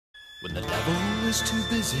When the devil is too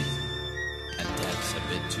busy and death's a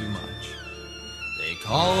bit too much, they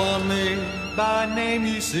call on me by name,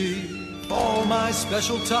 you see, for my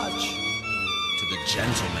special touch. To the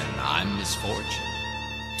gentlemen I'm misfortune,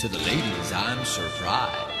 to the ladies I'm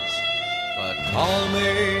surprise, but call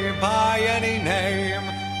me by any name,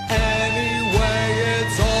 anyway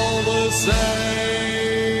it's all the same.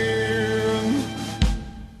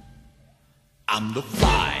 I'm the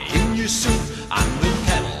fly in your suit, I'm the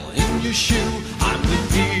pedal in your shoe, I'm the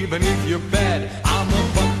bee beneath your bed, I'm the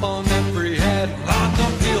bump on every head, I'm the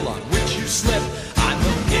peel on which you slip, I'm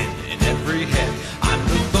the pin in every head, I'm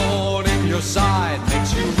the thorn in your side,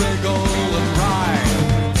 makes you wriggle and ride.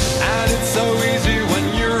 And it's so easy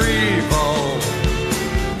when you're evil.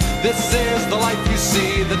 This is the life you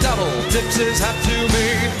see, the devil tips his hat to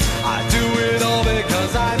me. I do it all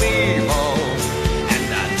because I'm evil,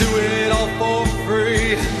 and I do it all for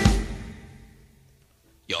free.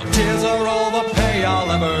 Your tears are all the pay I'll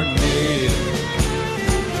ever need.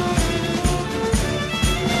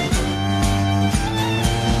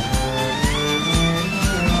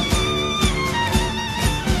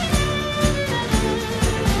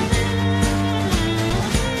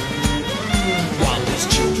 While there's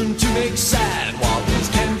children to make sad, while there's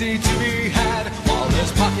candy to be had, while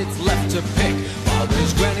there's pockets left to pick, while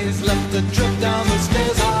there's grannies left to trip down the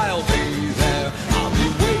stairs, I'll be there. I'll be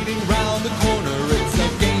waiting round the corner. It's a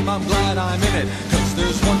game, I'm glad I'm in it, 'cause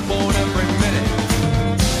there's one born every minute.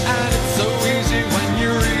 And it's so easy when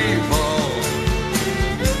you're evil.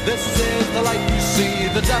 This is the life you see,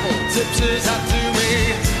 the devil tips his hat to me.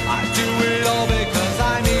 I do it all because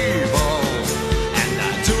I'm evil, and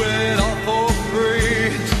I do it all for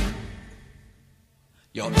free.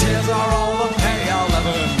 Your tears are all the pay I'll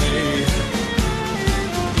ever need.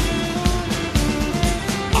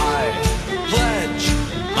 I pledge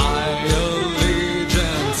my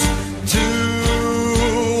allegiance to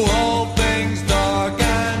all things dark,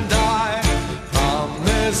 and I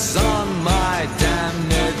promise on my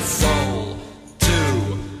damned soul to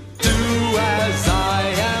do as I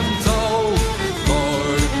am told.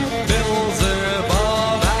 Lord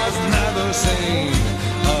Beelzebub has never seen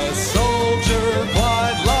a soldier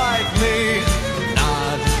quite like me.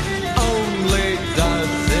 Not only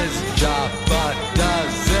does his job, but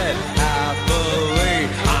does it happily.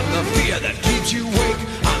 I'm the fear that keeps you awake,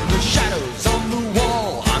 I'm the shadows on the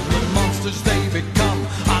wall, I'm the monsters they become,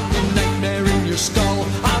 I'm the nightmare in your skull,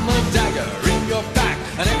 I'm a dagger in your back,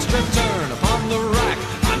 an extra turn upon the rack,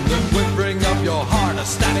 I'm the quivering of your heart, a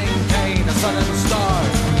stabbing pain, a sudden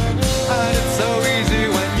start. And it's so easy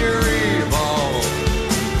when you're evil.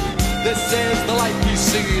 This is the life you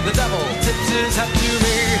see, the devil tips his hat to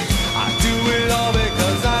me. I do it all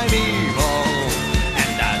because I'm evil,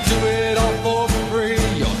 and I do it all for free.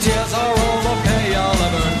 Your tears are all the pay I'll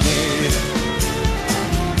ever need,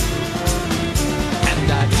 and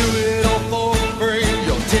I do it all for free.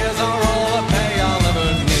 Your tears are all the pay I'll ever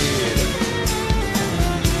need,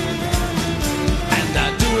 and I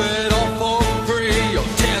do it all for free. Your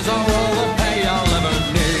tears are all the pay I'll ever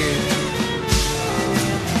need.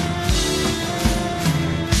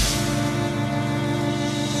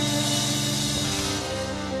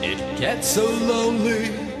 It gets so lonely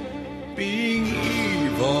being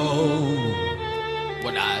evil.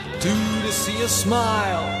 What I'd do to see a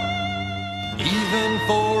smile, even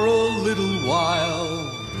for a little while.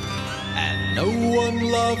 And no one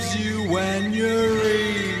loves you when you're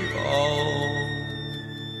evil.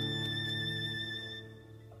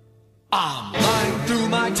 I'm lying through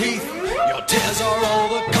my teeth, your tears are all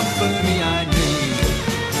the